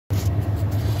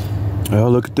Oh,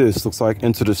 look at this. Looks like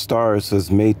Into the Stars has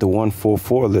made the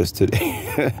 144 list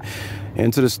today.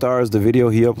 Into the Stars, the video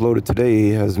he uploaded today,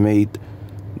 has made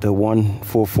the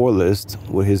 144 list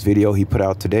with his video he put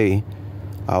out today.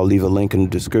 I'll leave a link in the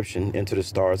description. Into the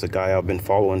Stars, a guy I've been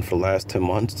following for the last 10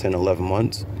 months, 10, 11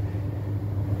 months.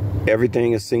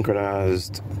 Everything is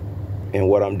synchronized in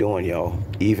what I'm doing, y'all.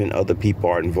 Even other people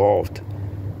are involved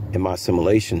in my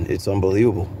simulation. It's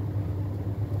unbelievable.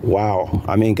 Wow.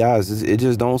 I mean, guys, it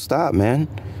just don't stop, man.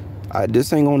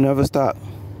 This ain't gonna never stop.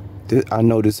 I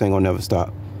know this ain't gonna never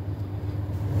stop.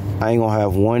 I ain't gonna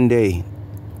have one day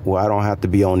where I don't have to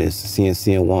be on this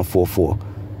CNCN 144.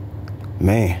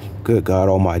 Man, good God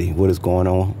Almighty, what is going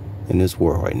on in this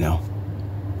world right now?